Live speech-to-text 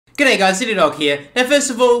G'day guys, DYLIEDOG here. Now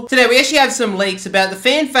first of all, today we actually have some leaks about the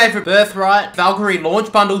fan favourite Birthright Valkyrie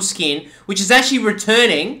launch bundle skin, which is actually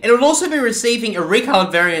returning, and it will also be receiving a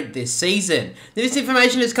recoloured variant this season. This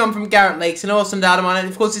information has come from GarretLeaks, and awesome data mine, and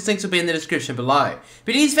of course these links will be in the description below.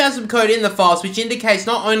 But he's found some code in the files which indicates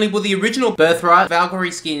not only will the original Birthright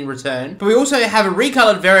Valkyrie skin return, but we also have a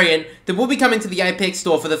recoloured variant that will be coming to the Apex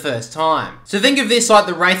store for the first time. So think of this like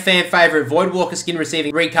the Wraith fan favourite Voidwalker skin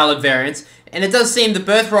receiving recoloured variants, and it does seem the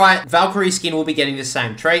Birthright Valkyrie skin will be getting the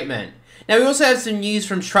same treatment. Now we also have some news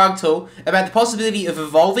from Shrugtal about the possibility of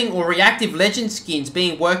evolving or reactive legend skins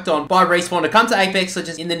being worked on by Respawn to come to Apex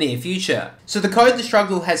Legends in the near future. So the code that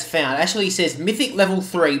Shrugtal has found actually says Mythic Level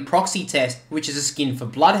 3 Proxy Test, which is a skin for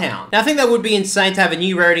Bloodhound. Now I think that would be insane to have a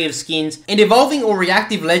new rarity of skins, and evolving or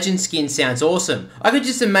reactive legend skin sounds awesome. I could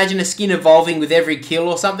just imagine a skin evolving with every kill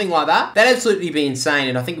or something like that. That'd absolutely be insane,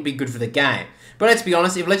 and I think it would be good for the game. But let's be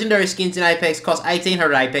honest, if legendary skins in Apex cost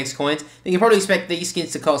 1,800 Apex coins, then you probably expect these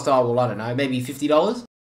skins to cost, oh well, I don't know, maybe $50?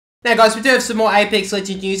 Now guys, we do have some more Apex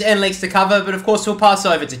Legends news and leaks to cover, but of course we'll pass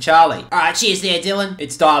over to Charlie. Alright, cheers there, Dylan.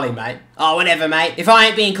 It's Dylie, mate. Oh, whatever, mate. If I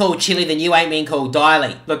ain't being called Chili, then you ain't being called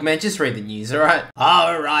Dylie. Look, man, just read the news, alright?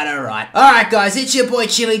 Alright. Alright, guys, it's your boy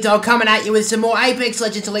Chili Dog coming at you with some more Apex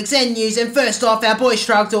Legends leaks and news, and first off, our boy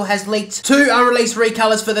Shrugtal has leaked 2 unreleased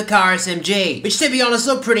recolors for the car SMG, which to be honest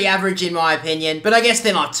look pretty average in my opinion, but I guess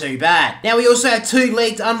they're not too bad. Now we also have 2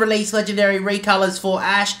 leaked unreleased legendary recolors for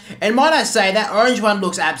Ash, and might I say, that orange one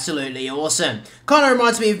looks absolutely awesome. Kinda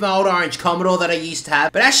reminds me of my old orange Commodore that I used to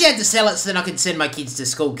have, but I actually had to sell it so then I could send my kids to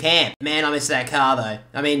school camp. Man, I miss that car though.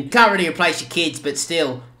 I mean, can't really replace your kids, but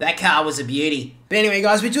still, that car was a beauty. But anyway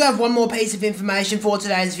guys, we do have one more piece of information for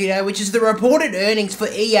today's video, which is the reported earnings for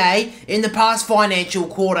EA in the past financial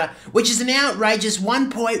quarter, which is an outrageous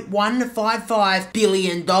 $1.155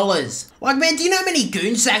 billion. Like man, do you know how many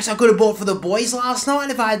goon sacks I could have bought for the boys last night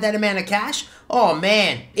if I had that amount of cash? Oh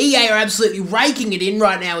man, EA are absolutely raking it in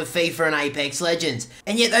right now with FIFA and Apex Legends.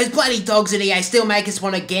 And yet those bloody dogs at EA still make us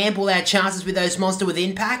want to gamble our chances with those monster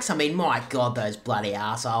within packs. I mean, my god, those bloody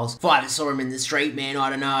assholes. If I ever saw them in the street, man, I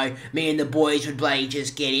don't know. Me and the boys would bloody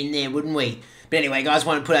just get in there, wouldn't we? But anyway, guys,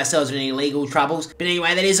 won't put ourselves in any legal troubles. But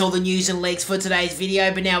anyway, that is all the news and leaks for today's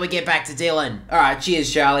video, but now we get back to Dylan. Alright,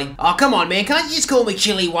 cheers, Charlie. Oh, come on, man, can't you just call me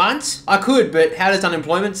Chili once? I could, but how does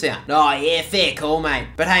unemployment sound? Oh, yeah, fair call, mate.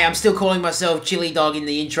 But hey, I'm still calling myself Chili Dog in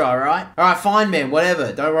the intro, alright? Alright, fine, man,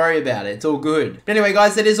 whatever. Don't worry about it. It's all good. But anyway,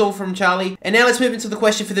 guys, that is all from Charlie. And now let's move into the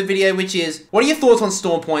question for the video, which is, what are your thoughts on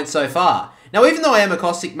Storm Point so far? Now, even though I am a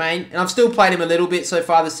Caustic main, and I've still played him a little bit so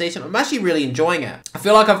far this season, I'm actually really enjoying it. I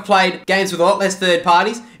feel like I've played games with a lot less third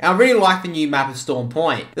parties, and I really like the new map of Storm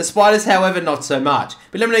Point. The spiders, however, not so much.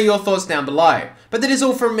 But let me know your thoughts down below. But that is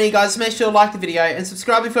all from me, guys. Make sure to like the video and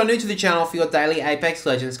subscribe if you're new to the channel for your daily Apex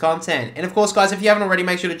Legends content. And of course, guys, if you haven't already,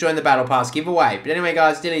 make sure to join the Battle Pass giveaway. But anyway,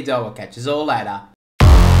 guys, DYLIEDOG, I'll catch you all later.